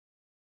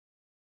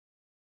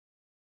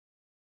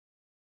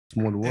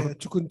small word.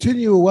 To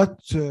continue what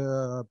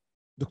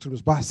Dr.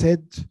 Misbah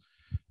said,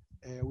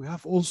 we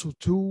have also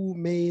two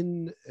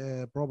main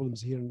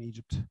problems here in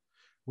Egypt.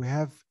 We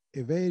have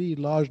a very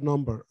large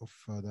number of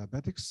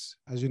diabetics.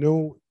 As you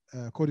know,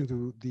 according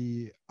to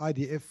the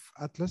IDF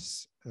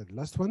Atlas, the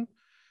last one,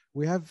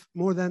 we have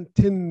more than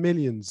 10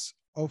 millions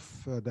of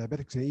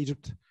diabetics in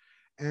Egypt.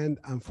 And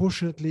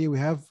unfortunately, we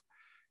have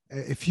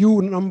a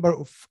few number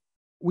of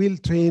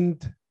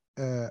well-trained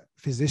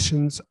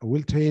physicians,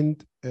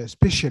 well-trained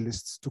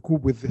specialists to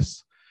cope with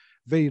this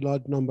very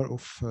large number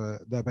of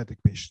diabetic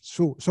patients.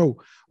 So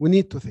we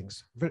need two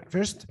things.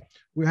 First,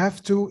 we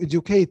have to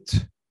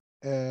educate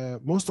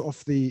most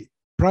of the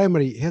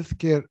primary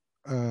healthcare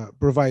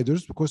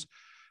providers, because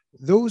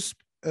those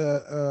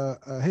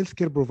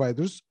healthcare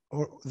providers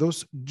or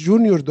those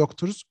junior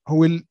doctors who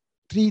will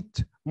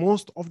treat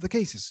most of the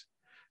cases.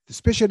 The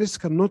specialists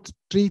cannot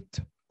treat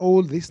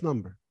all this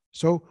number.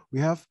 So we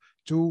have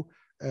to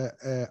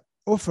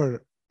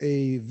offer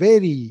a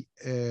very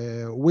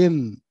well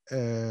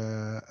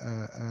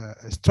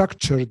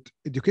structured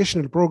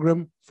educational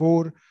program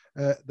for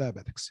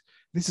diabetics.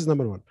 This is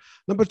number one.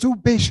 Number two,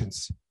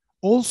 patients.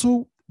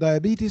 Also,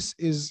 diabetes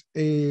is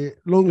a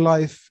long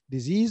life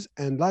disease,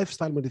 and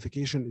lifestyle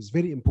modification is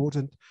very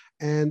important.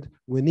 And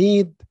we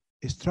need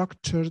a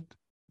structured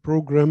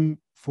program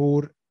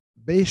for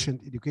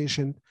patient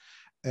education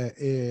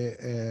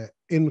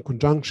in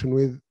conjunction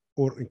with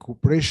or in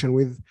cooperation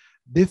with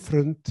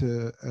different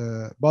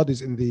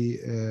bodies in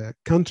the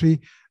country.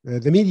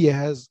 The media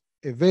has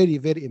a very,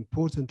 very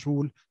important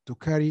role to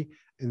carry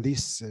in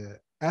this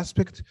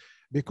aspect,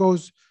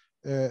 because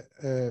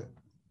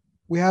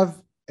we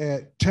have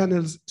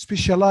channels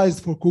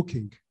specialized for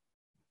cooking,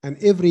 and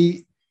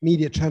every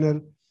media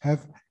channel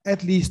have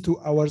at least 2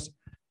 hours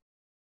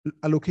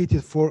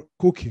allocated for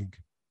cooking.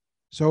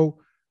 So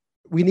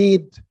we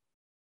need,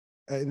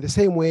 in the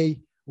same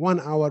way, 1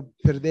 hour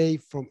per day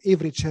from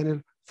every channel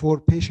for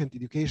patient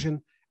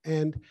education.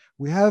 And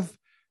we have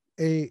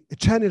a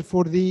channel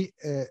for the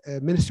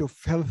Ministry of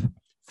Health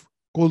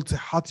called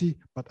Mashahit,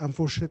 but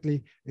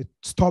unfortunately it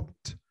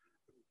stopped.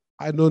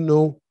 I don't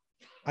know.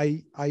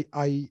 I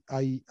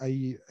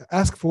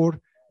ask for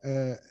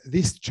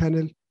this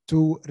channel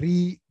to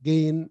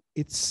regain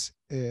its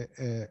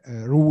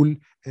rule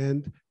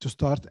and to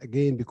start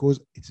again, because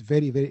it's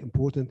very, very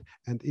important,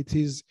 and it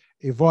is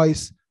a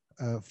voice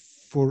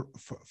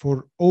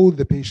for all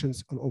the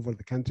patients all over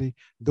the country.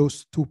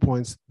 Those 2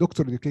 points,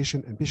 doctor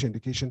education and patient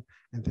education.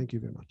 And thank you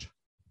very much.